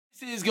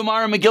This is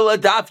Gemara Megillah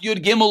Daf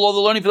Yud Gimel. All the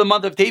learning for the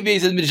month of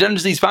Teves has been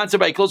generously sponsored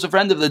by a closer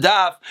friend of the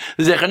Daf,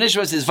 the Zecher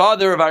Nishmas, his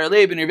father of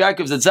Arleib and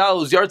Yaakov Zatzal,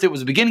 whose Yartzeit was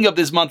the beginning of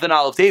this month in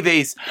Aleph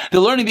Teves. The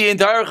learning the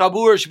entire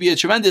Chabur should be a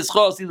tremendous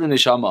chos to the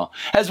neshama.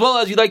 As well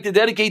as you'd like to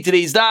dedicate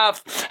today's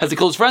Daf, as a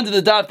close friend of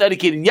the Daf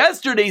dedicated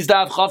yesterday's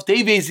Daf, Chav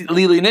Teves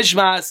Lili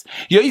Nishmas,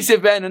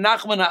 Yosef ben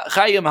Nachman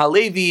Chaim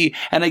Halevi.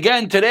 And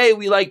again, today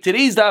we like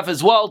today's Daf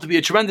as well to be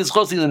a tremendous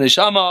chos to the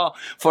neshama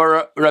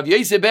for Rav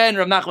Yosef ben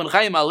Rav Nachman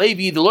Chaim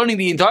Halevi. The learning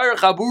the entire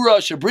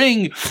Chabura should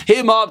bring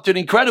him up to an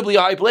incredibly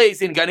high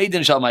place in Gan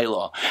Eden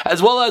Shalmayla. As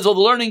well as all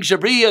the learning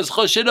Shabri as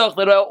Chos Shidduch,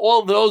 that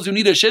all those who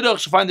need a Shidduch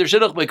should find their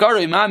Shidduch by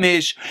Karei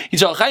Mamish.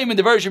 Yishal Chaim in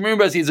the version,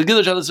 remember, he's a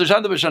Gillah Shalas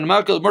Shanda B'Shan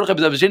Makal, Mordechai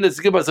B'Zavashin, the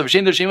Sikibas of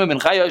Shem, the Shema Ben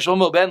Chaya,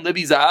 Shlomo Ben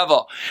Libby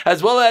Zahava.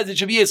 As well as it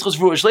should be a Chos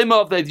V'Ruah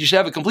Shlema, that you should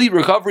have a complete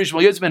recovery,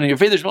 Shmuel Yitzman, and your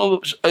faith,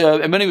 Shmuel,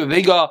 and many of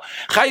Vega.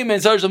 Chaim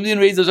and Sar Shamdin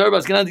raised the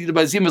Zarbas, Kanadi, the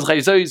Basim, as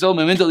Chayisar, Yisol,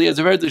 Memento,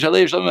 Liazaver, the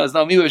Shalei, Shlomo, as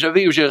Nami,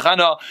 Shavi,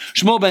 Shechana,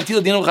 Shmuel Ben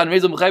Til, Dino Khan,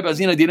 Rezo, Mechai,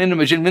 Bazina, Dinin,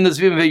 Mashin, Vindas,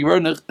 Vim,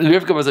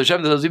 Rivka, was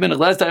Hashem, the Zibin,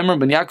 last time,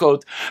 Ben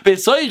Yakot,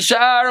 Besoich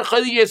Shar,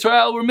 Chali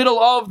Yisrael, we're middle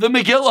of the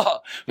Megillah,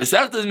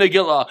 Vesachtas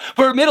Megillah,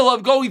 we're middle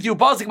of going through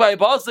pasuk by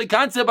pasuk,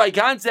 concept by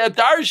concept,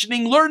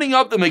 darshaning, learning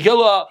of the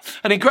Megillah,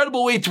 an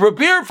incredible way to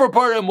prepare for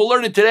Purim. We'll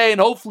learn it today, and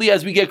hopefully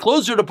as we get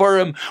closer to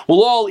Purim,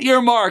 we'll all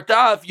earmark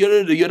Daf,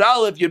 Yud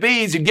Aleph, Yud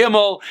Beis, Yud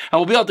Gimel, and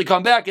we'll be able to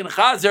come back in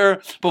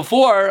Chazer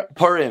before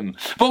Purim.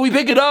 But we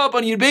pick it up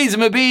on Yud Beis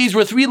and Yud Beis,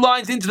 we're 3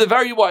 lines into the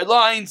very wide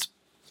lines,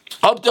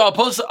 up to a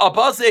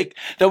pasuk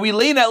that we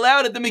lean out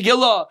loud at the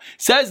Megillah.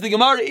 Says the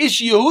Gemara, Ish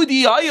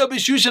Yehudi Haya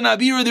b'Shushan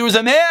Habira. There was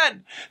a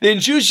man in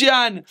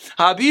Shushan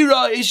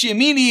Habira Ish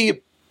Yemini,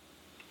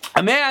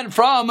 a man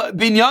from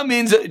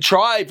Binyamin's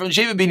tribe, from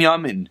Sheva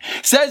Binyamin.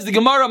 Says the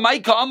Gemara,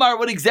 Maika Amar,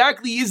 what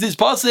exactly is this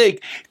pasuk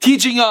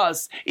teaching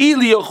us? If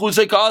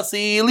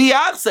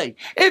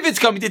it's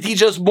coming to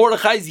teach us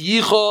Mordechai's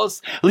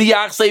yichos,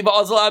 liyachsei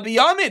v'azal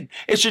Binyamin,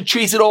 it should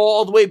trace it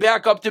all the way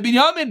back up to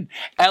Binyamin.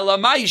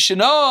 Elamai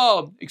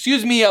shana,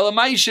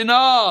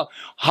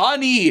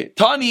 honey,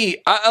 tani,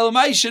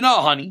 elamai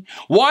shana, honey.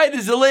 Why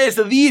does the list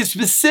of these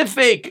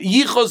specific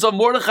yichos of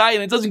Mordechai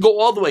and it doesn't go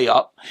all the way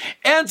up?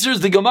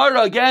 Answers the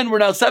Gemara again. We're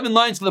now 7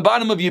 lines from the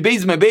bottom of Yud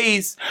Beis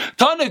Mebeis.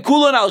 Tana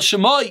Kulan al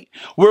Shemai.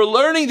 We're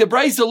learning, the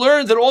Brisa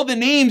learns that all the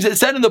names that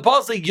said in the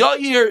pasuk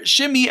Yair,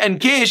 Shimi,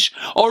 and Kish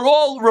are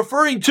all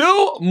referring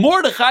to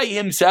Mordechai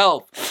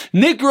himself.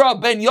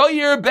 Nikra ben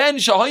Yair ben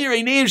Shahayir,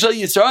 a name Shal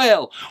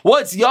Yisrael.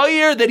 What's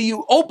Yair? That he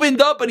opened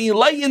up and he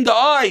lightened the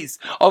eyes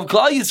of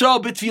Klal Yisrael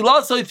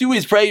b'tfilasai through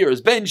his prayers.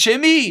 Ben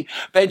Shemi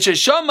ben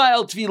Sheshama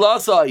el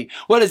tfilasai.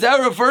 What does that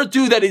refer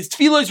to? That his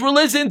tefillos were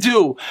listened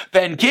to.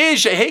 Ben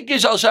Kish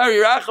Hekish al Shari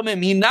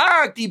Rachamim. He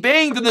knocked, he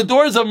banged on the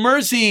doors of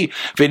mercy,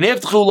 and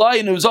it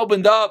was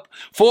opened up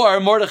for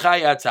Mordechai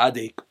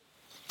HaTzadik.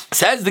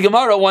 Says the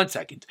Gemara, 1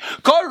 second.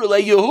 Karle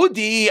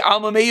Yehudi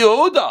Alma Me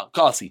Yehuda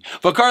Kasi.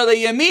 But Karle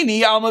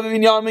Yemini Alma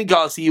Binyamin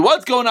Kasi.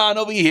 What's going on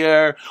over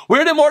here?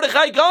 Where did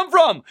Mordechai come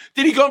from?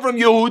 Did he come from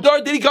Yehuda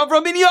or did he come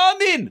from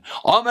Binyamin?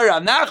 Amar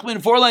Rav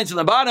Nachman, 4 lines on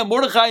the bottom.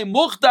 Mordechai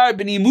Mukhtar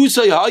B'ni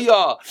Musa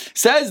Yahya.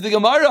 Says the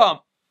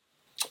Gemara,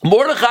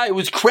 Mordechai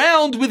was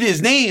crowned with his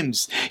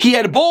names. He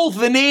had both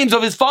the names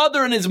of his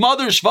father and his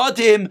mother,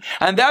 Shvatim,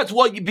 and that's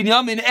what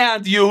Binyamin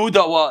and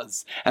Yehuda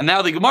was. And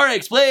now the Gemara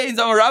explains,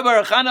 Amar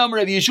Rabbi Rachana, Amar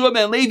Rav Yeshua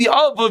ben Levi,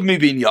 of me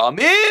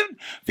Binyamin,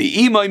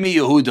 v'imay me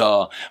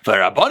Yehuda.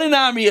 V'Rabbanan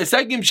Amri,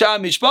 Yasekim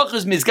Sham,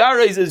 Mishpachas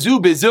Mizgares,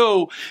 Azu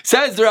Bezu,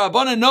 says the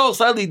Rabbanan know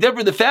slightly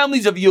different. The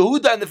families of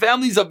Yehuda and the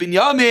families of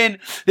Binyamin,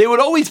 they would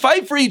always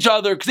fight for each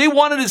other, because they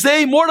wanted to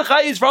say,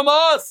 Mordechai is from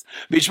us.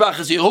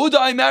 Mishpachas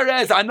Yehuda,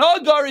 Imeres,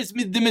 Anagaris,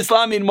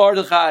 Islam in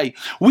Mordechai.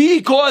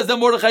 We caused that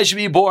Mordechai should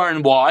be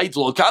born. Why?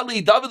 Because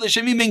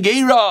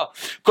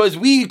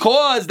we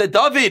caused that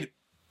David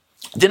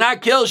did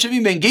not kill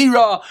Shimi ben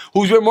Gira,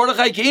 who's where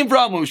Mordechai came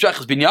from. They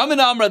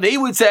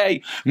would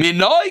say,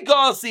 Minoi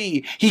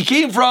Gasi, he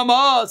came from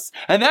us.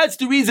 And that's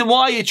the reason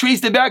why it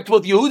traced it back to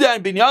both Yehuda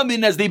and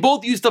Binyamin, as they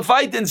both used to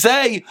fight and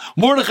say,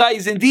 Mordechai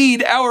is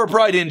indeed our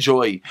pride and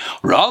joy.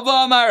 Rava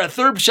Amar, a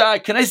third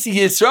pshat, Knesset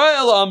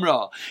Yisrael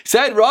Amra,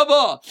 said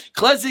Rava,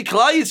 Knesset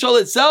Klal Yisrael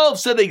itself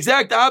said the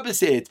exact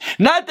opposite.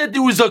 Not that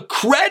there was a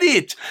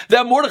credit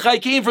that Mordechai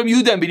came from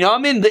Yehuda and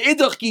Binyamin, the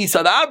Idach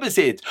said the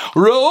opposite.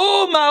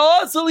 Ro'o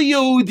Ma'asali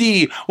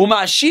Yehudi,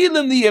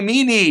 Umashilim the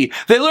Yamini.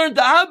 They learned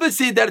the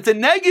opposite, that it's a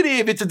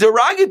negative, it's a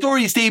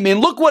derogatory statement.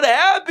 Look what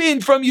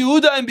happened from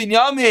Yehuda and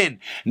Binyamin.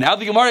 Now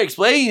the Gemara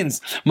explains,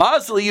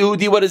 Masali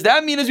Yehudi, what does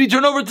that mean as we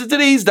turn over to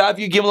today's Daf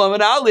Yud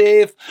and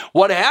Aleph?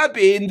 What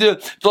happened?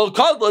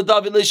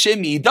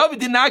 David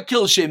did not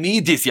kill Shemi,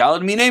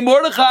 Disyalad Mine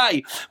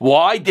Mordechai.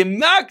 Why?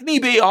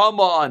 Demakni Be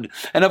Haman.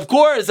 And of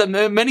course,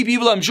 many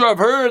people I'm sure have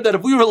heard that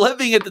if we were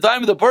living at the time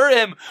of the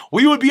Purim,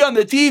 we would be on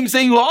the team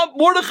saying,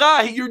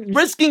 Mordechai, you're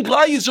risking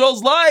destroying Klal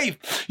Yisrael's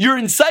life. You're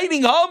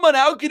inciting Haman.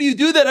 How can you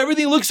do that?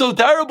 Everything looks so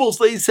terrible.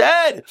 So they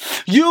said,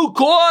 you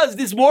caused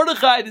this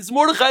Mordechai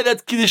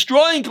that's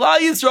destroying Klal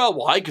Yisrael.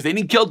 Why? Because they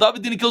didn't kill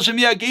David, didn't kill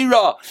Shemia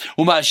Gera.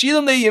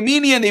 Umashilam they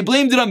Yamini, and they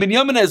blamed it on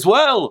Binyamin as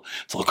well.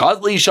 So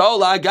Kazli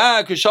Shaul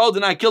Agag, because Shaul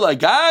did not kill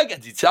Agag,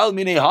 and Tzitzal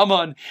Mine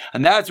Haman,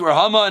 and that's where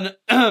Haman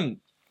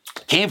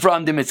came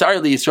from, the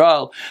Mitzar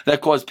Yisrael that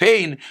caused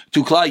pain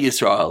to Klal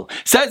Yisrael.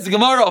 Says the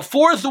Gemara, a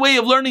fourth way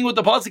of learning what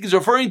the pasuk is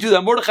referring to,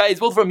 that Mordechai is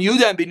both from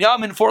Yehuda and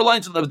Binyamin, 4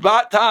 lines on the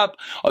top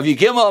of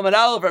Yekimel Amar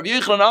Aleph, Rabbi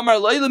Yochanan Amar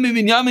Leila mi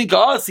Binyamin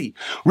Kaasi.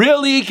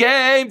 Really, he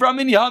came from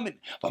Binyamin.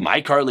 But my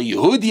Karli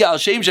Yehudi al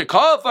Shem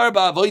Shekafar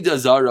ba'avodah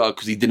zara,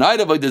 because he denied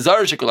avodah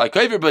zara shekolai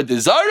kaiver, but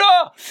the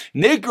zara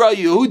Nikra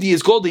Yehudi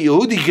is called the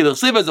Yehudi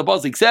Kedachsiv, as the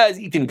pasuk says,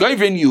 Itin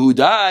Kaiverin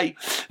Yehudai,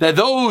 that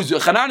those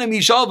Chanana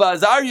Mishal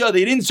va'Azariah,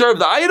 they didn't serve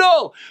the idol,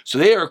 so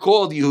they are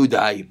called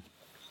Yehudai.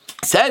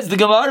 Says the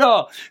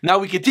Gemara. Now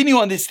we continue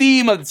on this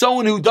theme of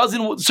someone who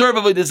doesn't serve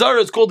avodah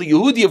zara is called a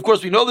Yehudi. Of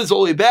course, we know this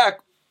all the way back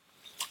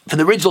from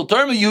the original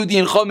term of Yehudi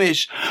in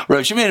Chumash.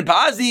 Rav Shimon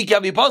Pazi,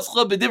 Kavi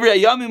Pascha,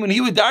 B'divrei Hayamim, when he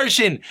would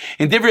darshan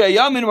in Divrei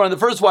Hayamim, we're on the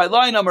first white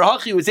line, Amar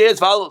Hachi would say as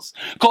follows,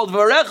 called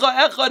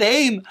Varecha Echad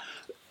Heim.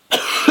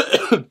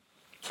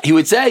 He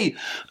would say,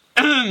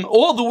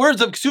 all the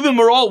words of Ksuvim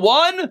are all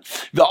one.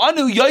 The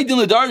Anu Yaidin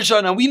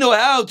L'Darshan, and we know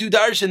how to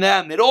darshan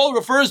them. It all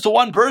refers to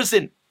one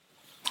person.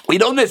 We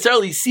don't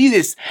necessarily see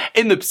this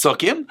in the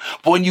Psukim,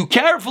 but when you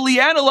carefully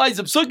analyze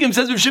the Psukim,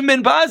 says Rav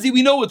Shimon ben Pazi,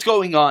 we know what's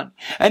going on.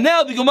 And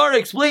now the Gemara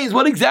explains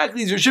what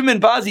exactly is Rav Shimon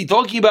ben Pazi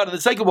talking about in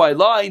the second white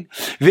line.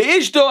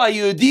 Ve'ishto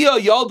ha'yudiya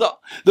yalda.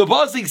 The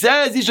pasuk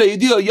says, Isha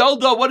yudiya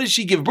yalda, what does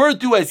she give birth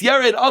to? As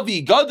Yared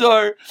Avi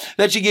Gadar,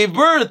 that she gave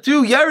birth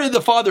to Yared,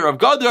 the father of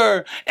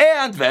Gadar,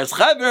 and Ves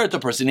Chaver, the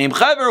person named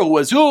Chaver, who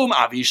was whom?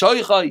 Avi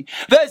Shoichai.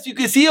 Ves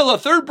Yukasiel, a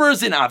third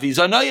person, Avi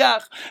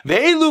Zanayach.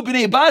 Ve'elu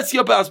b'nei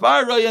Basya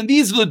Basparai, and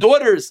these the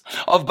daughters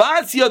of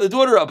Basia, the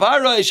daughter of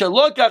Parai,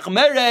 Shalokach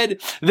Mered,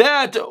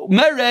 that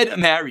Mered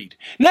married.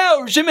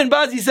 Now, Shimon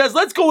Bazi says,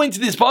 let's go into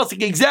this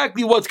pasuk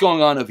exactly what's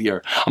going on over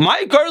here.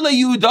 My Karle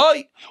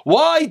Yudai.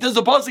 Why does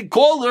the pasuk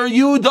call her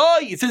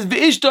Yudai? It says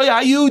V'ishtoi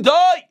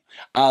HaYudai.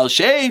 Al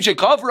Shem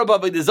Shekafra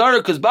B'avodah Zara,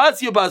 because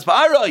Basia Bas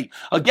Parai.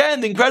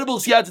 Again, the incredible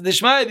Siyata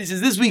Dishmai. This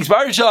is this week's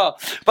parsha.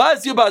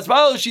 Basia Bas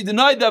Parai, she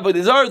denied that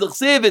Avodah Zara. The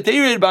Chsev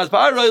V'teired Bas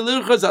Parai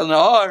Lirchas Al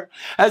Nahar,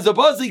 as the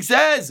pasuk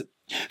says,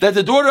 that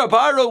the daughter of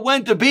Paro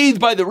went to bathe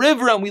by the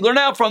river, and we learn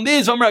out from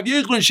this from Rav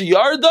Yochanan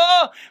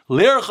Sheyarda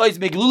Lerchais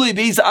Megluli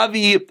Beis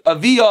Avia,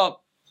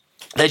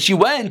 that she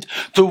went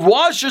to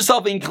wash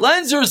herself and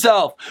cleanse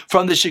herself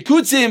from the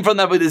shekutzim, from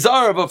the avodah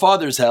zara of her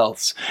father's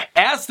house.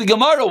 Ask the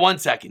Gemara 1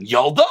 second.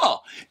 Yalda,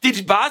 did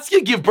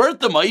Basya give birth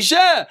to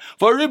Moshe?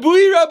 For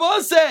Ribui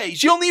Rabose,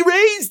 she only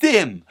raised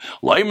him.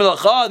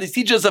 This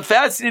teaches us a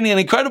fascinating and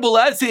incredible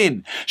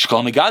lesson.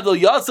 Whoever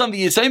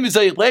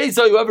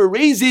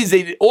raises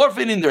an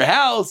orphan in their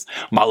house,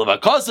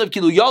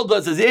 Yalda,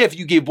 as if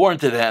you gave born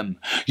to them.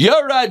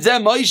 Yarad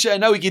Zem Moshe.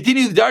 Now we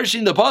continue the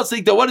darshan the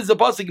pasuk. That what does the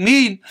pasuk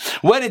mean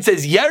when it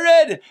says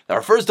Yered? That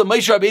refers to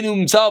Moshe Rabbeinu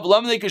himself.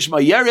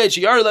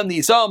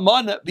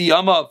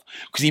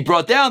 Because he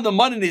brought down the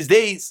man in his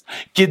days.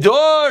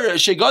 Gedor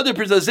Shegader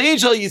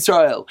Prizazel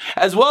Yisrael.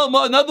 As well,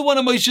 another one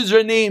of Moshe's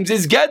names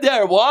is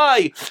Geder.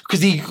 Why?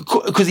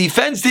 Because he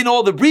fenced in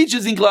all the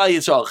breaches in Klal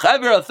Yisrael.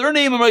 Chaver, a third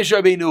name of Moshe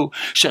Rabbeinu.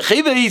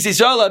 Shechiva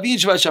Yisrael Avin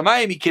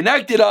Shvashamayim. He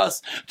connected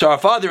us to our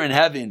Father in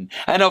heaven.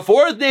 And a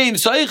fourth name,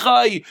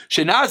 Soichai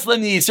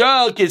Shenaslem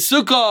Yisrael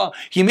Kesukah.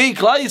 He made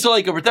Klal Yisrael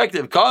like a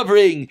protective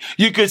covering.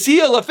 You could see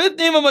a fifth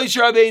name of Moshe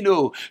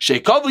Rabbeinu,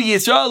 Shekavu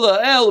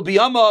Yisrael El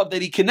Biyamav,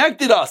 that he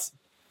connected us.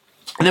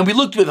 And then we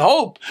looked with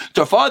hope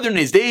to our father in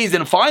his days,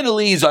 and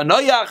finally,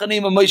 Zanayach, the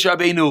name of Moshe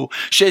Rabbeinu,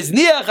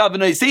 Shezniach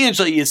Avnaisein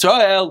Shal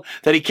Yisrael,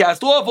 that he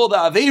cast off all the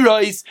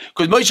Aveiros,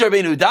 because Moshe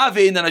Rabbeinu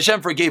David, and Hashem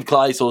forgave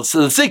Klal. So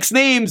the 6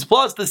 names,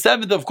 plus the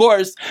 7th, of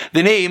course,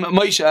 the name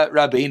Moshe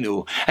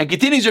Rabbeinu. And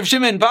continues Rav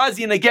Shimon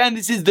Bazi, and again,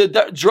 this is the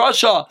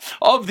drasha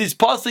of this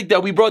pasuk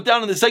that we brought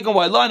down in the second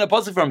white line, a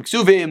pasuk from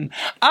Ksuvim.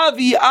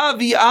 Avi,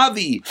 Avi,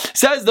 Avi,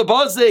 says the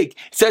pasuk,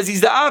 says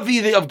he's the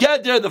Avi of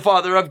Geder, the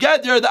father of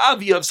Geder, the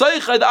Avi of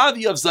Seicha, the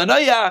Avi of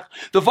Zanayach,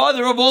 the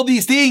father of all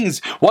these things.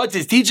 What's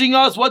his teaching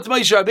us? What's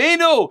Moshe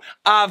Rabbeinu?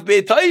 Av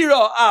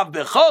b'Torah, Av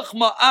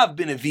b'Chachma, Av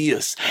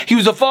b'Nevius. He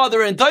was a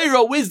father in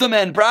Torah, wisdom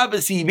and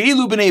prophecy.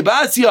 V'elu b'nei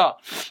Basya.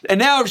 And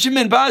now Rav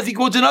Shimon Bazi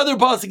quotes another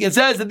pasuk and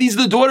says that these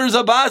are the daughters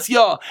of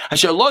Basya.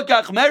 Asher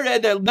lokach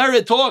Mered, that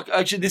Mered talk.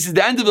 Actually, this is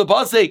the end of the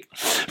pasuk.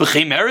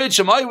 V'chei Mered,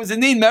 Shemai was his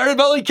name. Mered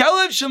b'alei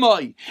Kelev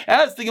Shemai.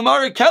 Ask the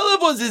Gemara, Kelev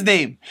was his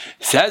name.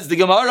 Says the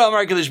Gemara,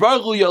 Amar Kadosh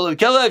Baruch Hu, Yolav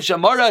Kelev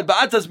Shemarad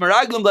ba'atas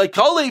meraglim like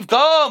Kalev.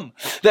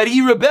 That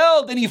he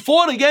rebelled and he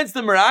fought against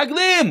the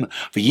Meraglim.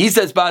 For he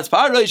says Bas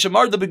Parai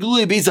Shamar the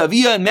Beguli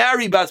Bisavia, and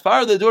Mary Bas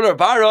Parai, the daughter of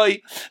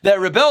Parai, that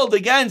rebelled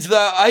against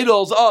the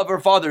idols of her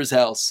father's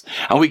house.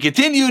 And we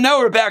continue. Now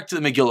we're back to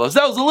the Megillah. So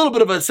that was a little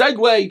bit of a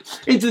segue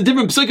into the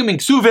different psukim in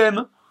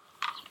Ksuvim.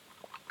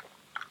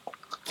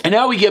 And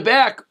now we get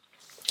back.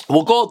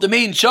 We'll call it the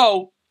main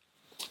show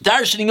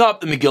darshening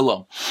up the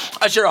Megillah.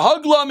 Asher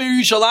Hagla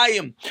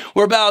Yerushalayim.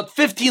 We're about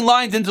 15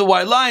 lines into the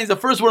white lines. The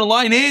first one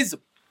line is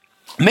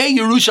May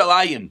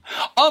Yerushalayim.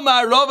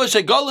 Amar Rava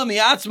Shegala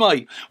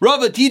Miatzmai.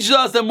 Rava teaches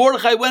us that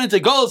Mordechai went into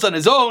Galus on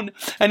his own,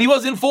 and he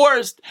wasn't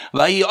forced.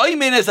 Vahi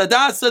Oymen es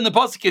Hadassah, and the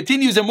pasuk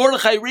continues, and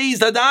Mordechai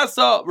raised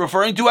Hadassah,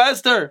 referring to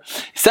Esther.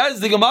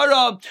 Says the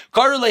Gemara,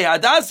 Karle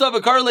Hadassah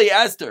v'Karle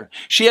Esther.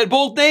 She had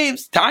both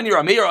names. Tanya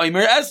Rameir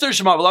Oymer Esther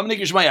Shema v'lam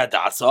nikishmai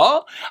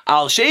Hadassah.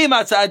 Al Shem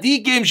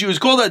Atzadikim, she was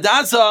called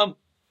Hadassah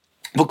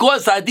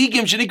because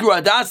Sadikim Shenikru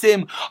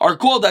Adasim are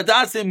called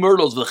Adasim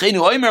myrtles.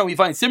 V'cheinu Omer, we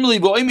find similarly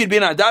V'omer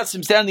bin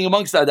Adasim standing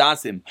amongst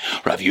Adasim.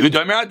 Rav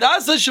Yehuda Omer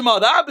Adasa Shema,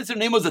 the opposite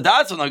name was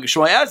Adasim, like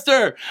Shema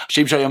Esther.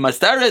 Shem Shayam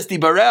Asteres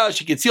Dibarea,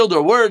 she concealed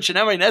her word.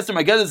 Shenemar in Esther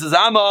Magedes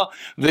Azama.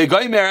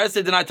 V'goymer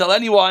Esther did not tell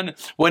anyone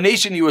what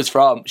nation she was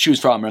from.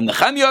 Ram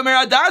Nechemia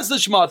Omer Adasa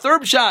Shema,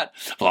 third shot.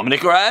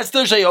 V'lamnikra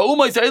Esther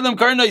Shayauma Yisraelim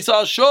Karna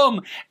Yisrael Shom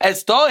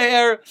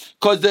Estoher,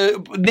 because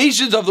the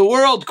nations of the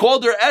world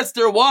called her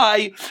Esther.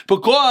 Why?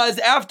 Because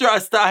after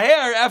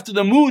Astaher, after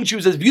the moon, she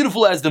was as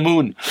beautiful as the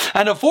moon.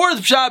 And a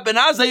fourth pshat, Ben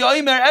Azai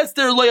Omer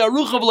Esther lo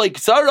yaruchav like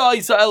Sarah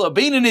Yisrael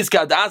beinin is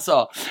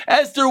kadasa.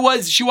 Esther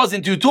she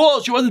wasn't too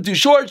tall, she wasn't too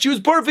short, she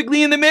was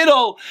perfectly in the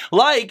middle,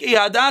 like a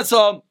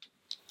Hadassah,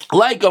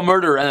 like a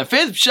murder. And the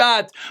fifth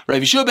shot,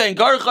 Rav Yeshua ben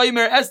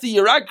Garchaimer, Esther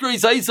Yerakri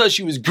Zaisa,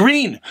 she was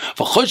green.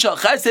 V'chusha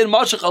chesed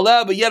mashach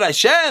aleh, but yet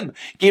Hashem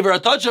gave her a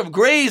touch of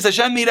grace.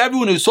 Hashem made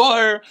everyone who saw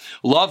her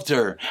loved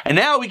her. And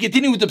now we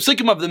continue with the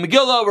psukim of the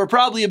Megillah. We're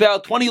probably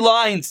about 20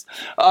 lines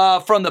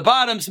from the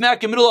bottom,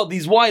 smack in the middle of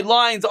these wide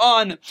lines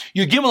on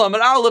Yud Gimel Amud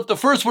Aleph. The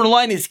first one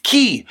line is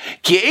ki.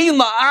 Ki ein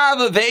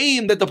la'ava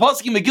ve'im, that the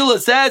pasuk in Megillah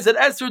says that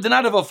Esther did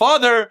not have a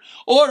father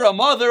or a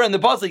mother, and the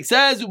pasuk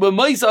says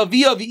u'b'mais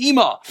avia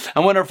v'ima,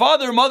 and when her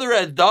father and mother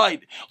had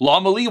died.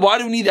 Lamali, why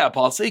do we need that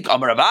pasuk?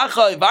 Amar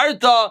Ravacha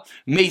Ivarta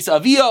Meis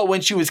Avia, when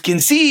she was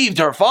conceived,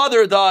 her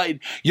father died.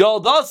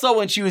 Yaldasa,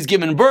 when she was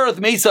given birth,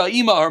 Meisa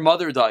Ima, her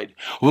mother died.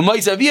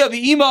 Meis Avia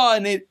v'Ima,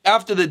 and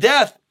after the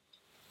death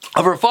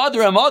of her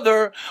father and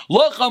mother,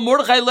 Locha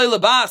Mordechai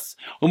Leilabas.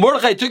 When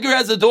Mordechai took her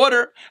as a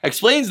daughter,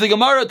 explains the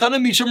Gemara,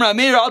 Tanam Mishum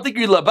Rameir, I'll take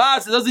her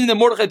Labas. It doesn't mean that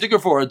Mordechai took her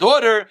for a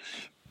daughter.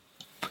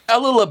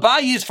 Ella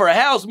Labayis for a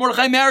house.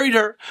 Mordechai married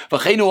her.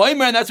 V'cheinu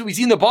Omer, and that's what we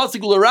see in the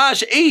pasuk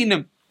L'rash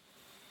Ein.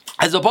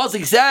 As the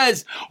pasuk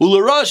says,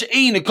 "Ularash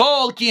ein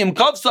kol ki im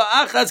kavsa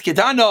achas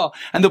ketana,"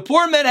 and the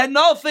poor man had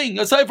nothing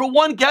aside from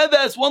one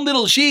keves, one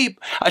little sheep,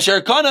 asher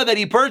kana, that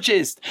he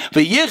purchased.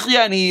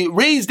 V'yichya, and he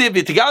raised it.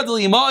 V'tigadol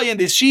imay, and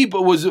this sheep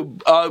was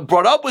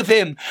brought up with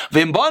him.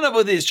 V'imbanav,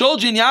 with his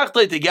children,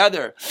 yachtai,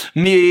 together.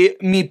 Mi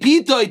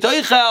pitoi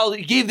toichal,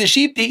 he gave the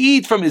sheep to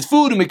eat from his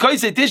food, and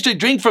mikoisei tishka,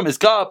 drink from his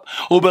cup.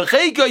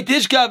 Ubecheikai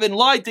tishkav, and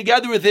lied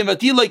together with him.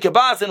 Atilai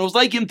kabas, and it was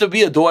like him to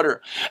be a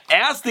daughter.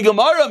 Ask the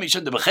Gemara,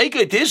 Mishon the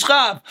becheikai tishka.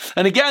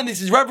 And again,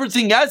 this is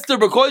referencing Esther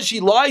because she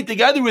lied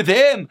together with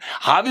him.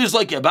 Havish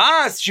like a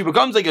bas, she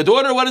becomes like a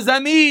daughter. What does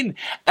that mean?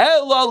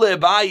 Ella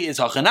lebayis.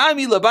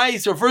 Hachanami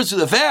lebayis refers to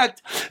the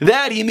fact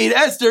that he made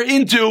Esther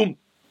into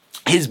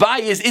his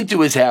bias,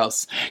 into his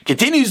house.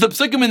 Continues the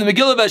psukim in the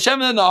Megillah of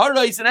Hashem and the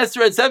Naharais, and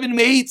Esther had 7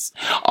 maids.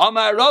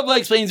 Amar Rava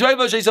explains that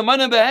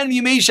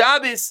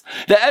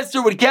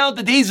Esther would count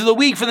the days of the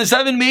week for the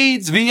 7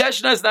 maids. And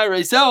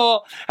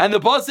the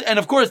boss, and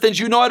of course, then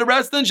she would know how to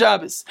rest on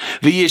Shabbos.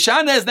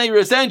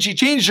 And she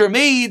changed her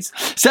maids.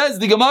 Says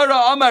the Gemara,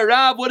 Amar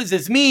Rav, what does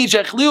this mean?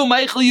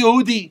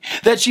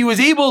 That she was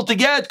able to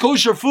get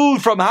kosher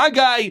food from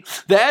Haggai,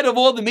 the head of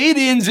all the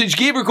maidens, and she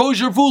gave her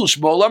kosher food.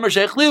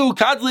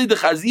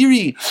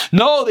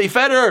 No, they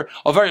fed her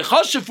a very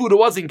kosher food. It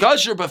wasn't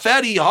kosher, but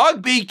fatty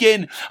hog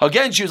bacon.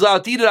 Again, she was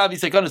allowed to eat it.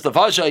 Obviously, and Rav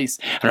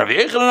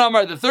Yechanan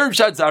Amar, the third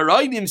shot,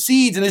 zarainim,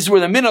 seeds, and this is where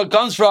the minhag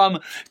comes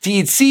from, to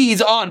eat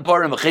seeds on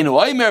parim. V'cheinu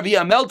oimer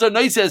v'ya melter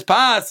noises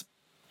pas.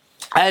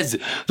 As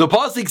the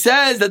pasuk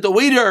says that the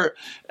waiter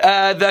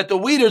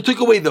took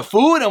away the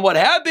food, and what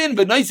happened?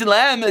 But nice and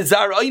lamb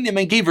zarainim,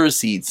 and gave her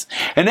seeds.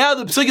 And now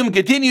the psukim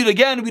continued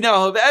again. We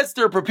now have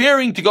Esther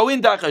preparing to go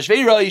into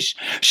Achashverosh.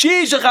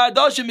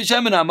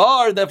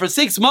 That for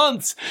 6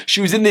 months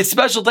she was in this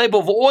special type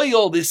of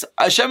oil, this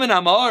shemen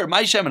amar,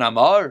 my shemen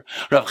amar.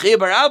 Rav Chia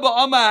bar Abba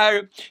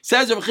Amar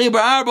says, Rav Chia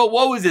bar Abba,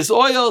 what was this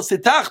oil?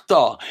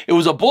 Sitachta. It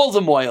was a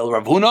balsam oil.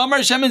 Rav Huna Amar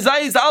shemen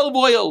zayis, olive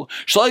oil.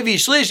 Shleivi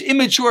shlish,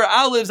 immature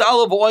olives,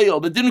 olive oil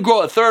that didn't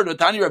grow a third.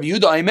 Tani Rav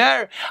Yehuda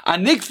Aimer,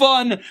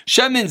 anikfon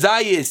shemen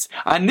zayis.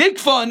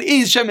 Anikfon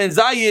is shemen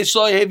zayis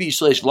shleivi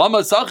shlish. Lama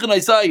sachin I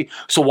say.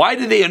 So why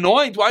did they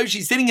anoint? Why was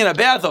she sitting in a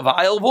bath of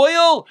olive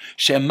oil?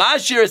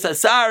 Shemashir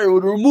sasar,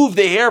 would remove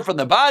the hair from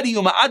the body.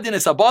 Uma'adin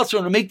es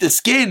abasar, to make the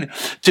skin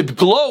to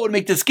glow, and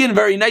make the skin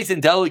very nice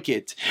and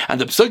delicate. And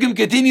the psukim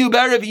continue.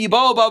 B'erev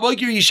yibao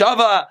b'abokir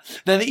yishava.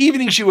 Then the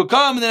evening she would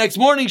come, and the next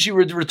morning she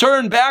would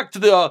return back to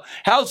the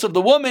house of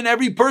the woman.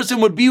 Every person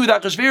would be with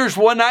Achashverosh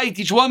for one night. respect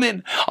each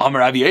woman.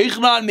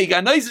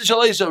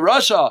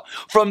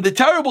 From the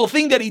terrible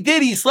thing that he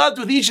did, he slept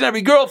with each and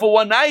every girl for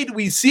one night.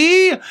 We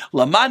see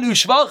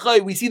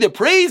the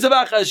praise of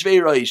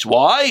Achashverosh.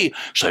 Why?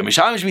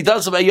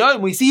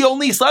 We see he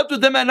only slept with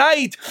them at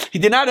night. He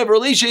did not have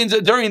relations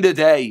during the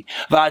day.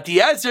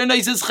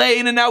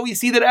 And now we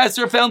see that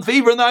Esther found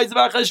favor in the eyes of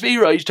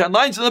Achashverosh. 10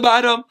 lines on the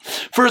bottom.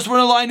 First one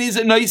of the line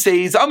is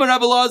Noises. Amar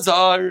Rav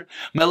Elazar.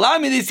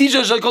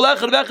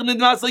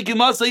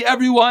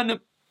 Everyone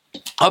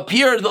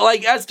appeared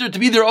like Esther to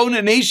be their own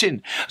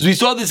nation. As we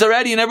saw this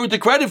already and everyone took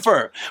credit for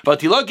her.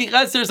 But Tilaki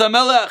Esther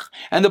Zamelech,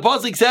 and the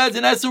pasuk says,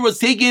 and Esther was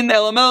taken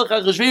El Melech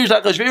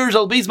Achashverosh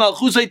al Beis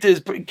Malchusay to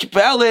his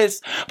palace.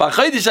 By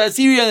Chodesh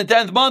Assyria in the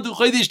 10th month,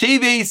 Chodesh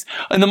Teves,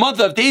 in the month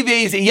of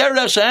Teves,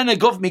 Yeresh Shana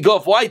Guf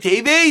Miguf. Why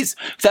Teves?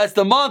 That's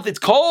the month. It's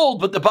cold,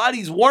 but the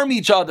bodies warm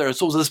each other.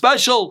 So it was a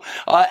special,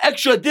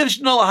 extra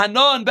additional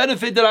Hana and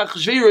benefit that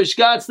Achashverosh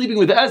got sleeping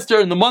with Esther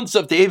in the months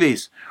of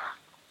Teves.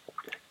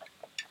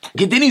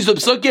 Continues the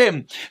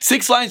psukim,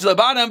 6 lines to the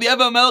bottom.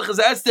 V'eva Melech is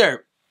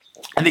Esther.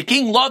 And the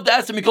king loved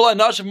Esther Mikola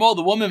Nashim all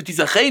the woman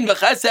Tizachain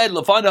v'chesed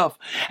lefanov,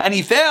 and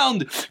he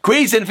found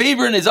grace and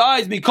favor in his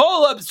eyes.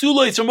 Mikola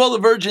b'sulos from all the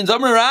virgins.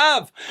 Amar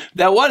Rav,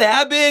 that what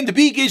happened?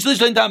 Bikish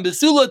lishlein tam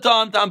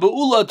b'sulatam tam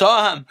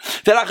b'ulataham.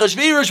 That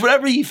Achashverosh,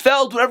 whatever he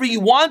felt, whatever he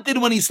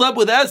wanted when he slept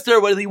with Esther,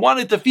 whether he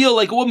wanted to feel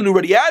like a woman who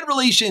already had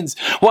relations,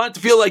 wanted to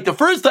feel like the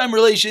first time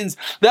relations,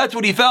 that's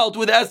what he felt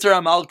with Esther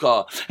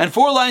Amalka. And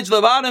 4 lines to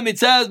the bottom it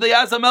says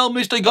V'yasamel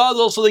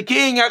Mishtagadol. So the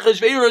king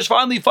Achashverosh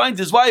finally finds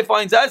his wife,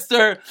 finds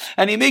Esther,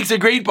 and he makes a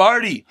great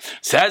party.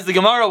 Says the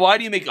Gemara, why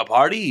do you make a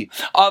party?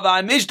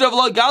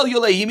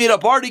 He made a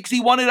party because he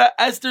wanted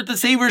Esther to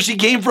say where she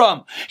came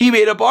from. He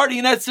made a party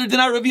and Esther did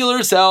not reveal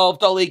herself.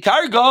 And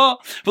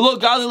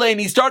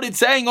he started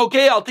saying,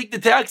 okay, I'll take the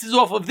taxes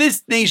off of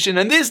this nation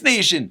and this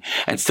nation.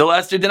 And still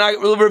Esther did not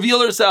reveal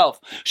herself.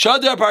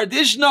 Shadar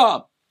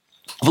Pardishna.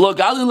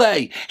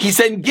 He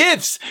sent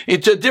gifts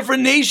into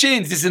different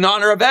nations. This is in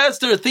honor of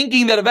Esther,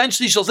 thinking that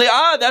eventually she'll say,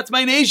 that's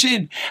my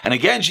nation. And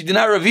again, she did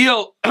not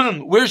reveal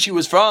where she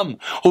was from.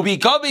 And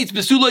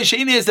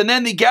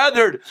then they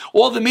gathered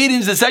all the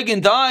maidens the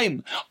second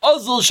time.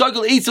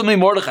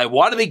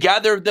 Why do they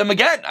gather them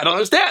again? I don't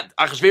understand.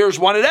 Achashverosh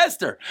wanted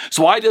Esther.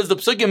 So why does the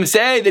psukim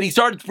say that he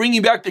started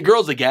bringing back the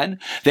girls again?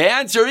 The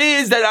answer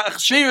is that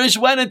Achashverosh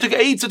went and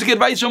took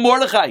advice from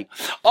Mordechai.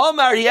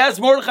 Omar, he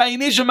asked Mordechai, he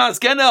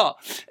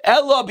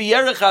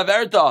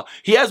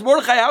asked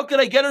Mordechai, how could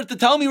I get her to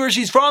tell me where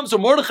she's from? So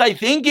Mordechai,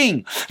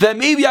 thinking that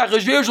maybe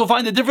Achashverosh will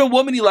find a different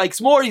woman he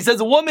likes more, he says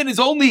a woman is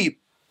only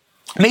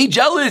made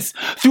jealous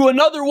through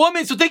another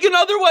woman, so take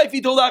another wife, he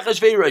told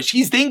Achashverosh.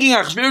 He's thinking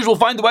Achashverosh will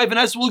find the wife and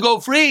Esther will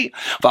go free.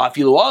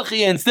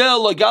 And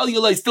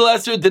still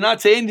Esther did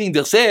not say anything.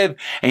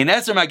 And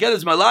Esther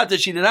Magedas Malata,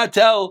 she did not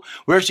tell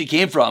where she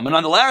came from. And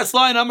on the last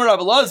line, Amar Rav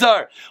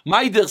Elazar,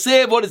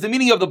 what is the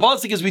meaning of the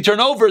pasuk as we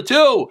turn over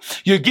to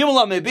your Gimel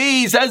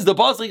Amebi, says the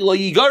pasuk, Lo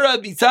Yigara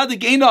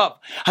B'Tzadik Einav.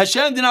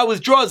 Hashem did not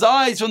withdraw his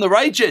eyes from the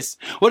righteous.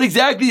 What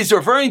exactly is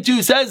referring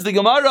to? Says the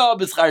Gemara,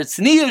 B'Schar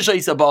Tzniya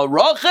Shaisabal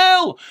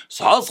Rachel.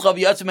 Once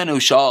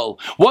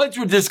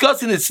we're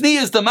discussing the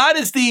sneas, the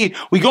modesty,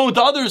 we go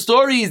into other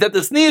stories that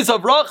the sneas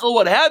of Rachel,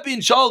 what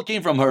happened, Shaul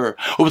came from her.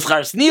 That's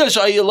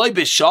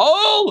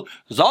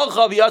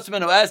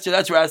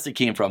where Esther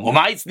came from.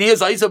 What's the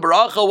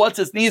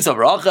sneas of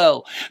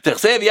Rachel?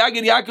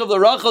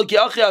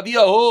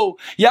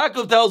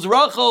 Yaakov tells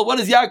Rachel, what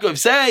does Yaakov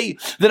say?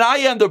 That I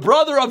am the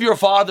brother of your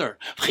father.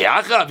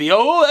 That's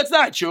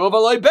not true.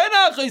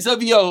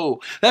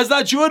 That's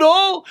not true at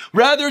all.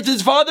 Rather, it's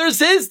his father's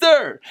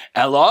sister.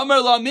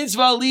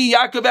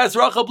 Yaakov asks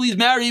Rachel, please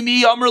marry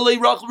me.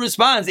 Rachel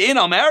responds,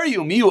 I'll marry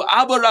you. Miu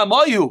Abba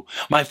Ramayu.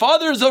 My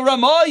father is a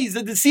Ramah, he's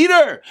a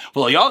deceiver.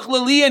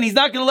 And he's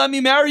not going to let me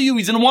marry you.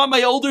 He's going to want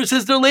my older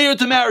sister Leah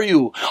to marry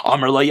you.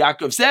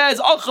 Yaakov says,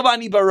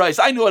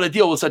 I know how to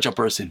deal with such a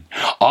person.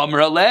 So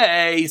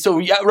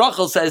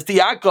Rachel says to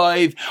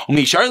Yaakov,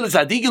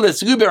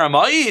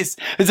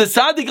 is a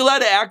tzaddik allowed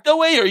to act that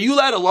way? Are you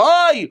allowed to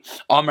lie?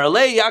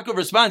 Yaakov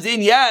responds,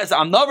 yes,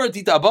 I'm never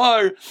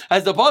titabar.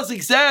 As the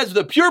pasuk says, with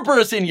a pure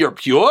person, you're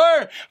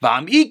pure.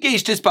 And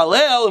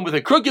with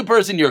a crooked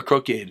person, you're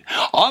crooked.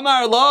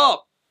 Amar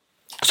la.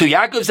 So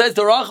Yaakov says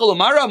to Rachel,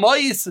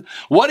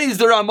 what is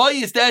the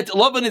Ramayis that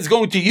Lavan is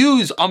going to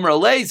use?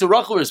 Amralei. So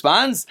Rachel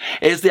responds,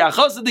 it's the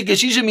Achasa de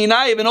Geshisha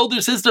Minai of an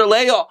older sister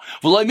Leah.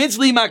 And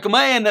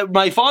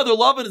my father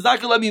Lavan is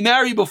not going to let me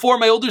marry before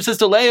my older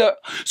sister Leah.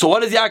 So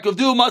what does Yaakov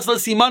do? Masla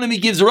Simanim, he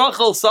gives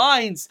Rachel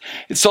signs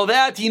so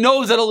that he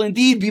knows that he'll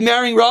indeed be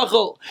marrying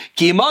Rachel.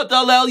 Kimat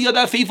Alelia,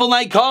 that fateful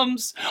night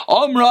comes.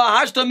 Amra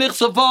Hashta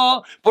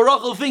Michsafa. But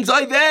Rachel thinks,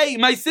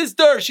 my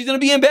sister, she's going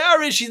to be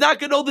embarrassed. She's not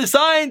going to know the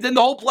signs and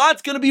the whole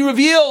plot's going going to be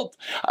revealed.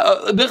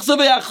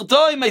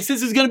 My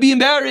sister's going to be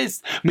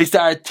embarrassed. And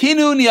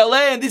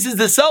this is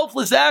the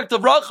selfless act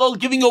of Rachel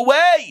giving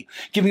away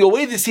the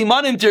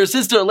simanim to her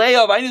sister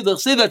Leah.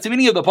 That's the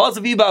meaning of the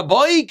pasuk.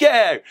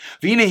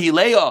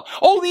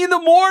 Only in the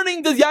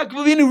morning does Yaakov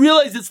Avinu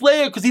realize it's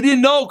Leah, because he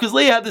didn't know, because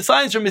Leah had the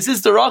signs from his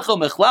sister Rachel.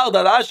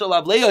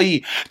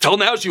 Till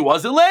now she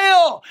wasn't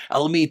Leah.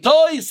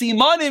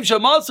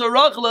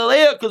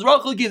 Because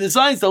Rachel gave the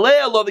signs to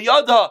Leah.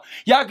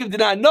 Yaakov did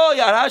not know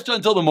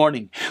until the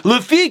morning.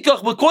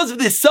 Because of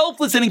this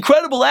selfless and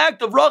incredible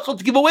act of Rachel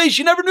to give away,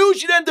 she never knew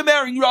she'd end up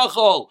marrying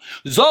Rachel.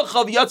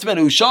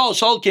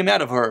 Shaul came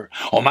out of her.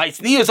 And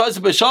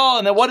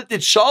then what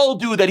did Shaul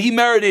do that he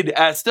merited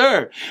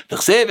Esther?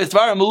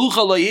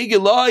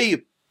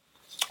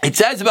 It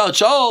says about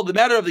Shaul, the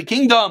matter of the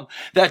kingdom,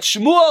 that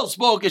Shmuel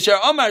spoke,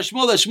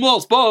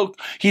 Shmuel spoke,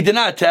 he did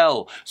not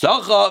tell.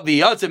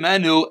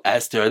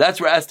 Esther.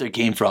 That's where Esther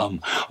came from.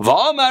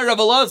 V'amar Rav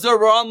Elazar,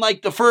 we're on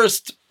like the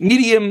first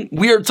medium,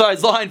 weird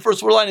sized line.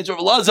 First word line is Rav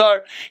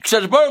Elazar.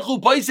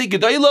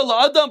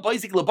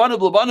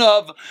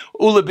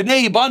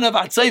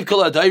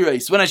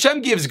 When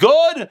Hashem gives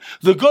good,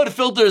 the good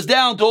filters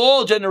down to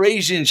all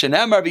generations.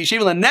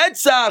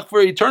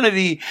 For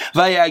eternity,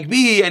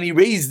 and he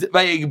raised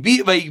and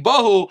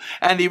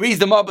he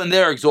raised them up and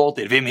they're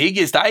exalted.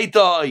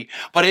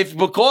 But if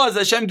because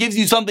Hashem gives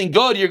you something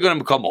good, you're going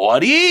to become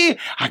haughty,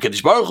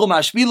 Hashem's going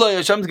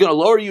to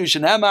lower you. If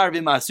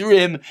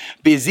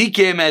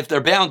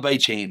they're bound by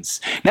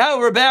chains. Now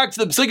we're back to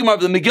the Psukim of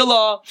the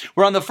Megillah.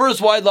 We're on the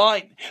first wide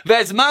line.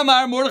 And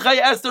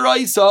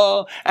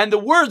the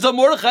words of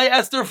Mordechai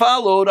Esther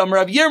followed.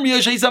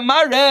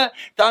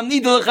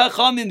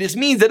 This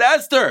means that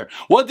Esther,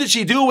 what did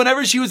she do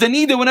whenever she was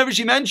anida, whenever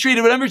she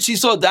menstruated, whenever she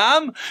saw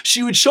dam?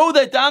 She would show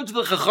that dam to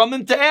the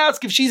Chachamim to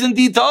ask if she's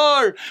indeed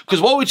tar.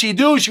 Because what would she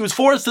do? She was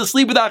forced to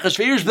sleep with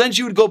Achashverosh, but then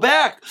she would go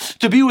back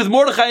to be with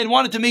Mordechai and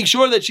wanted to make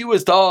sure that she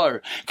was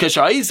tar. As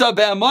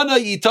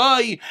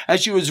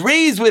she was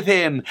raised with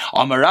him,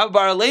 like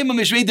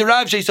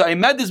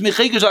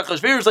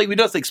we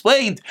just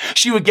explained,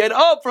 she would get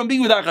up from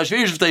being with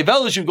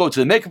Achashverosh, she would go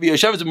to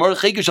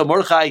the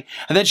Mordechai,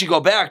 and then she'd go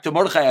back to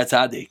Mordechai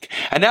HaTzadik.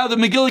 And now the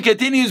Megillah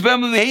continues.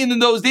 In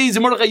those days,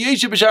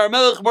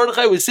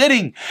 Mordechai was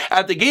sitting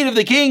at the gate of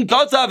the king.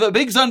 A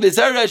big son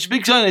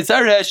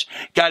Zeresh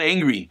got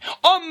angry.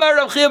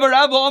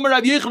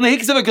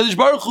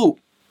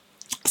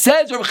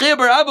 Says Rav Chia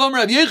bar Abba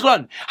Rav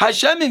Yochanan,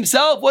 Hashem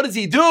himself, what does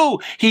he do?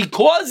 He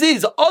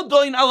causes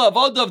Adoin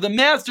Alavoda of the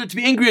master to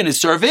be angry on his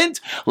servant.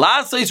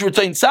 Last place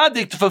retain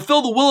Tzaddik to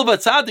fulfill the will of a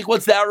Tzaddik.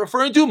 What's that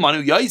referring to?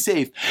 Manu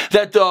Yosef.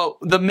 That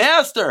the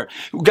master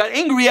got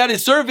angry at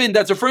his servant.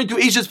 That's referring to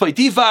Ishes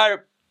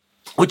Potifar,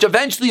 which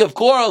eventually, of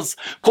course,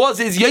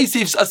 causes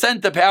Yosef's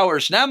ascent to power.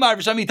 And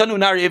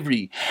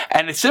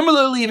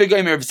similarly,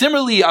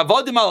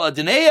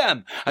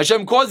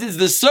 Hashem causes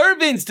the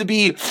servants to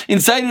be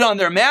incited on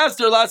their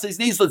master.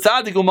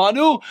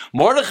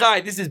 Mordechai,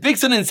 this is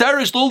Bigson and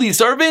Zeresh, lowly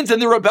servants,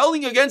 and they're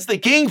rebelling against the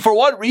king. For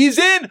what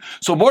reason?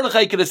 So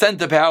Mordechai could ascend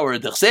to power.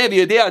 And the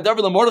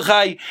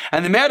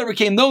matter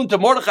became known to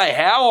Mordechai.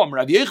 How?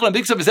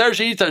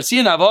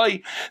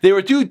 They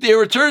were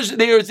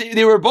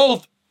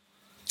both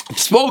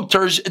spoke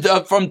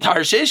from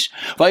Tarshish,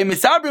 and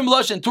that's how they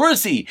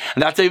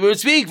would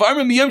speak. They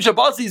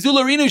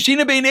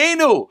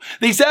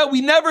said, we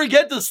never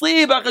get to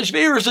sleep.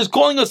 Achashverosh is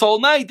calling us all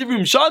night.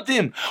 One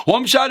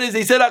shot is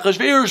they said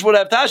Achashverosh would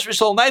have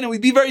tashvish all night and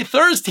we'd be very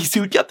thirsty,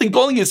 so he kept on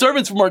calling his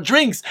servants for more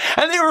drinks,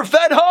 and they were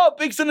fed up.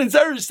 Bigson and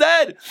Zeresh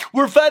said,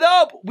 we're fed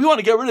up, we want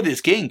to get rid of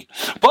this king.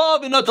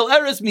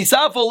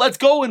 Let's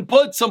go and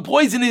put some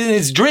poison in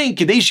his drink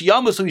so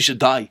he should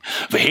die.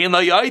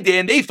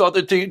 And they thought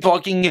they're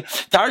talking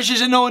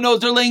Tarshish, and no one knows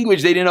their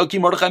language. They didn't know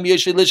Mordechai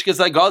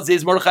like God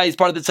is. Mordechai is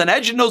part of the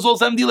Sanhedrin, knows all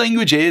 70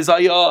 languages.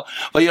 But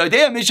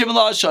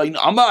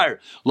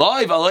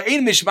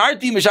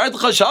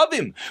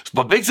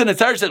Bigson and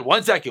Sarah said,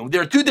 1 second,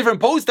 there are two different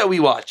posts that we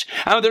watch,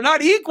 and they're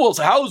not equal.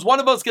 So how is one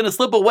of us going to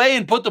slip away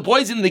and put the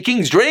poison in the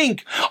king's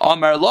drink?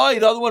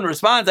 The other one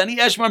responds,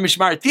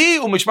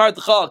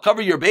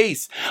 cover your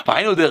base.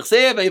 Afterwards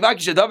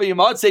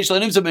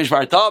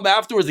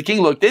the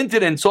king looked into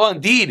it and saw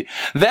indeed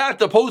that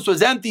the post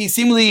was empty,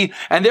 seemingly,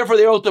 and therefore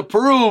they were able to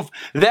prove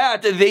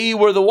that they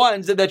were the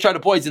ones that tried to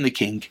poison the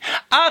king.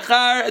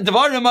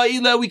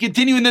 We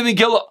continue in the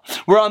Megillah.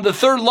 We're on the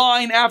third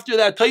line after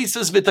that.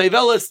 Taisus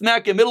v'Tayvelah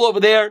smack in the middle over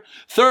there.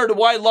 Third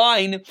wide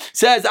line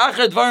says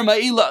Achar Dvar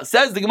Ma'ila.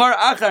 Says the Gemara,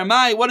 Achar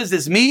Mai. What does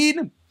this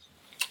mean?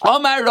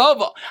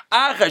 After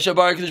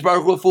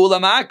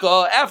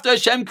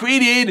Hashem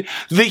created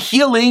the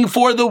healing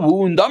for the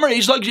wound,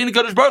 Hashem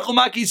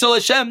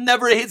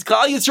never hits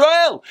Klal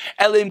Yisrael.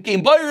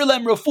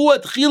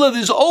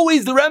 There's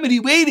always the remedy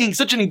waiting.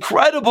 Such an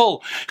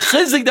incredible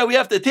chizik that we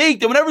have to take,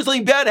 that whenever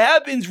something bad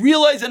happens,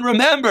 realize and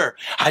remember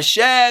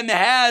Hashem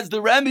has the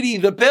remedy,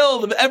 the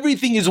pill,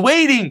 everything is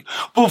waiting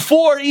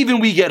before even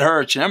we get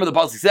hurt. Remember the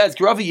pasuk says,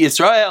 Kirafi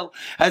Yisrael,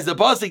 as the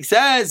pasuk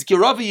says,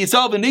 Kirafi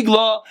Yisrael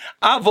v'nigla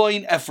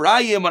avoin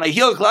Ephraim, when I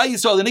heal Klal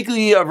Yisrael, the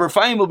iniquity of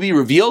Ephraim will be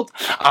revealed.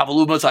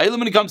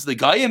 When it comes to the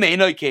Goyim,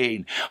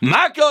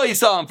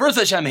 first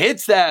Hashem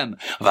hits them,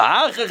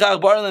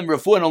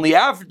 and only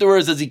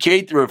afterwards does He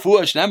create the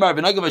refuah.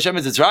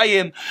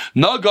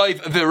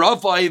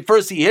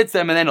 First He hits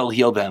them, and then He'll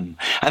heal them.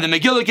 And the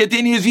Megillah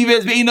continues,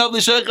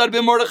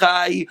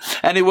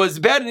 and it was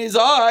bad in his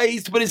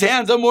eyes to put his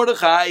hands on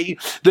Mordechai.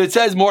 That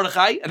says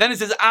Mordechai, and then it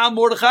says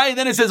Mordechai, and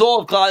then it says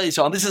all of Klal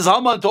Yisrael. And this is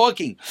Haman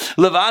talking.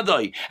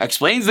 Levadai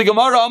explains the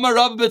Gemara. Amar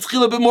Rav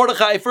B'Tzchila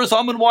b'Mordechai. First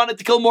Haman wanted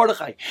to kill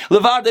Mordechai.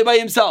 Levadai by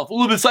himself.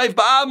 Ulu b'Sayf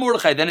ba'am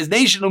Mordechai. Then his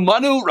nation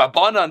Umanu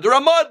Rabbanan. The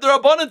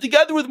Rabbanan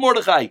together with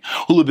Mordechai.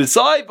 Ulu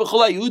b'Sayf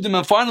b'Chulai Yehudim.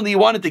 And finally he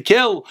wanted to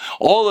kill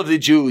all of the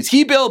Jews.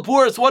 He built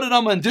Puris. What did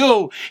Haman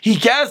do? He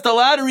cast a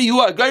lottery.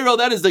 Who a Gairel?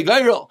 That is the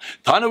Gairel.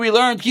 Tana we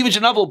learned Kivich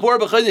Nafel Pur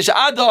b'Chodesh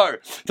Adar.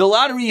 The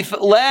lottery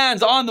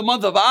lands on the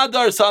month of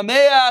Adar.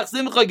 Sameach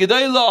Simcha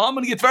Gedayla.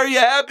 Haman gets very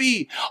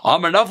happy.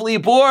 Amar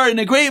Nafli Pur in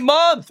a great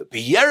month.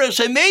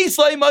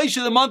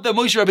 The month that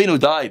Moshe Rabbeinu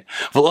died.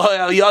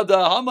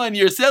 Haman,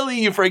 you're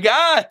silly. You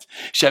forgot.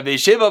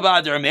 Shiva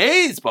Adar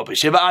Meis. Papa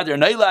Shiva Adar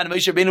Naila. And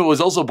Moshe Rabbeinu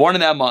was also born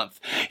in that month.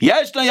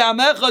 Yeshna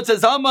Yamecha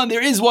says Haman.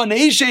 There is one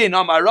nation.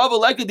 Amar Rav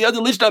Aleka the other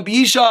Lishna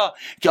Bisha.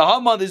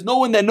 Haman. There's no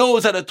one that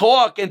knows how to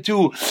talk and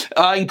to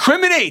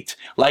incriminate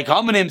like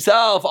Haman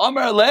himself.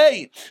 Amar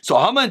Lei. So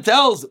Haman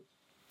tells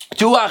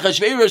to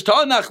Achashverosh,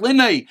 Tanach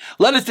Linay,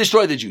 let us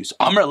destroy the Jews.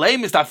 Amar Lei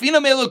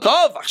Mistafina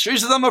Melukov. Achashverosh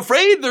says, I'm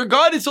afraid their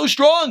God is so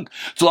strong.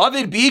 So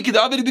David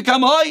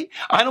become high.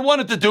 I don't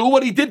want it to do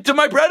what he did to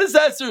my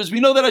predecessors. We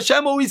know that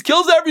Hashem always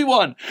kills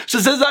everyone. So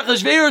says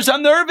Achashverosh,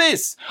 I'm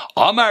nervous.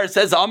 Amar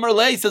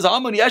Lei says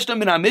Haman Yeshna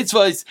Min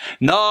HaMitzvahs.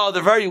 No,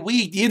 they're very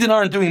weak. The Yidden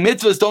aren't doing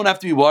mitzvahs. Don't have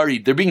to be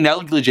worried. They're being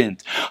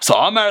negligent. So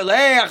Amar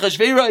Lei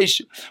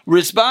Achashverosh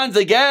responds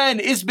again.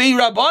 Isbei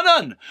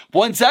Rabbanan.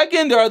 1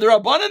 second, there are the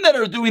Rabbanan that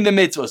are doing the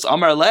mitzvahs.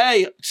 Amar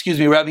Lei,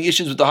 we're having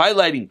issues with the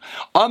highlighting.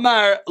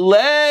 Amar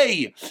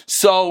Lei.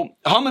 So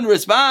Haman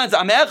responds,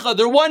 Amecha,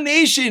 they're one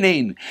nation.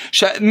 Meaning,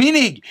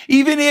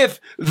 even if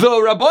the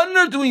Rabbanan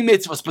are doing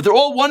mitzvahs, but they're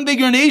all one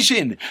bigger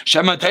nation.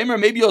 Shema Taimer,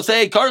 maybe you'll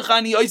say,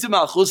 Karchani Oisim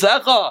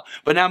Al-Chusecha.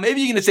 But now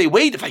maybe you're going to say,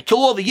 wait, if I kill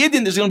all the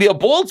Yidden, there's going to be a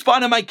bald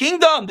spot in my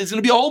kingdom. There's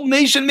going to be a whole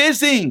nation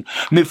missing.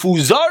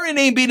 Mifuzarin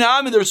ain't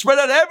binam, and they're spread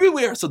out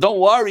everywhere. So don't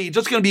worry, it's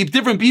just going to be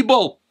different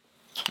people.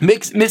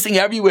 Missing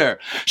everywhere.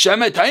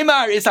 Shemet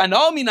Taimar is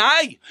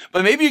Hanominai.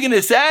 But maybe you're going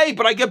to say,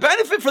 but I get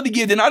benefit for the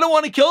Gid and I don't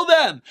want to kill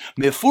them.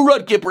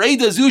 Mefurad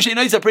Kipreda Zushe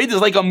Noisa Preda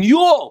is like a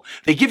mule.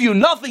 They give you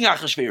nothing,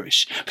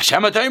 Achashverosh. But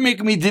Shemet Taimar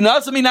make me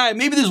Dinasaminai.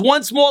 Maybe there's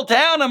one small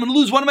town, I'm going to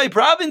lose one of my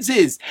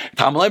provinces.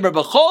 Tamaleber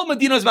Bachol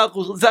Medinas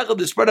Malchuzachal,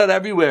 they're spread out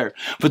everywhere.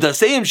 But the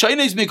same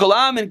Shainis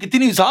Mikolam and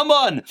continues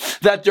Haman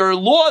that their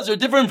laws are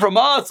different from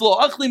us. Lo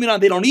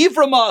Achliminan, they don't eat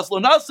from us.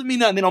 Lo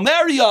Nasaminan, they don't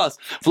marry us.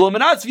 Lo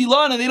Menatz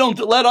Vilan, and they don't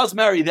let us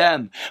marry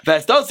them.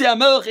 And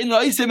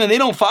they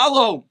don't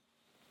follow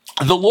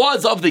the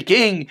laws of the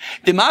king.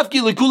 That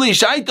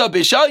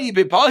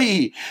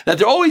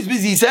they're always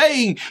busy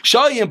saying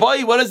Shai and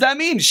Pai. What does that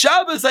mean?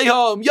 Shabbos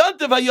Ayom,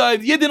 Yantif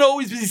Ayom. Yidden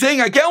always busy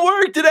saying I can't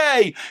work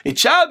today.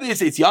 It's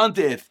Shabbos, it's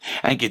Yantif.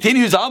 And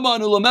continues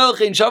Aman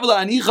Ulamelch in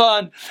Shavala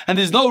Anichan, and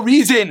there's no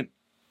reason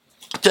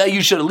that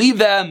you should leave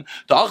them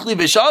to Achli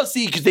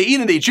V'Shasi because they eat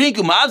and they drink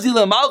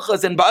Umazila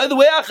Malchus. And by the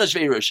way,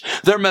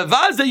 Achashverosh, they're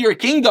Mevaza your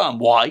kingdom.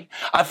 Why?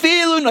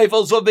 Afilu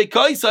Neifels of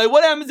Bekaisai.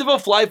 What happens if a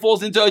fly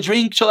falls into a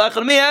drink?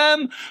 Shalachar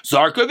Mehem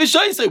Zarka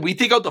V'Shaisai. We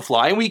take out the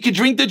fly and we can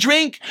drink the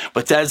drink.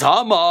 But says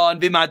Haman,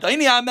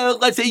 V'Matayni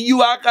Hamelech. Let's say you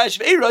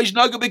Achashverosh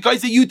Naga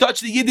Bekaisai. You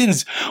touch the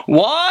Yidden's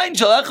wine.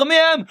 Shalachar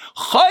Mehem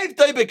Chayv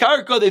Tai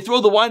Bekarka. They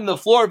throw the wine on the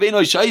floor.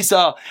 V'Eno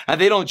Shaisa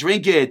and they don't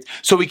drink it.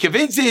 So he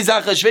convinces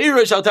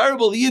Achashverosh how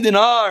terrible the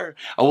Yidden. I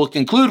will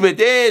conclude with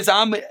this. If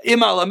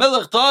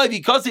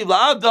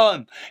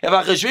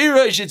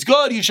Achashverosh, it's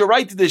good, you should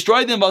write to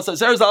destroy them.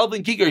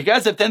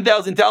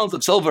 10,000 talents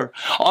of silver.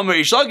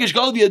 Hashem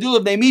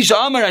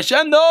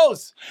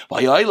knows.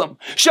 Hashem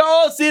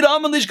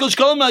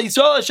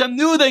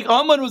knew that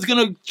Haman was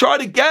going to try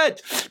to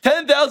get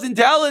 10,000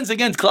 talents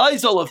against Klal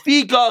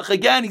Yisrael.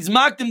 Again, he's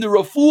mocked him the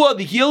refuah,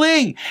 the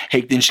healing. The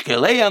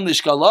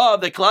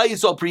Klal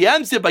Yisrael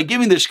preempts it by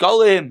giving the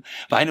shkalim.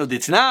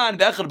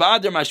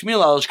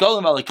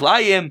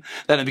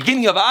 That in the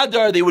beginning of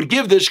Adar they would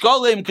give the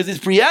shkalim because it's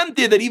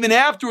preempted that even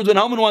afterwards when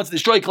Haman wants to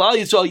destroy Klal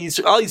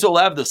Yisrael will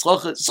have the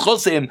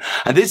schosim,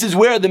 and this is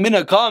where the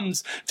minhag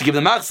comes to give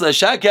the machzah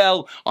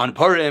shekel on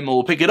Purim.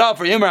 We'll pick it up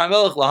for Yimar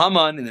HaMelech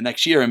LaHaman in the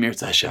next year. Amir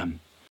Hashem.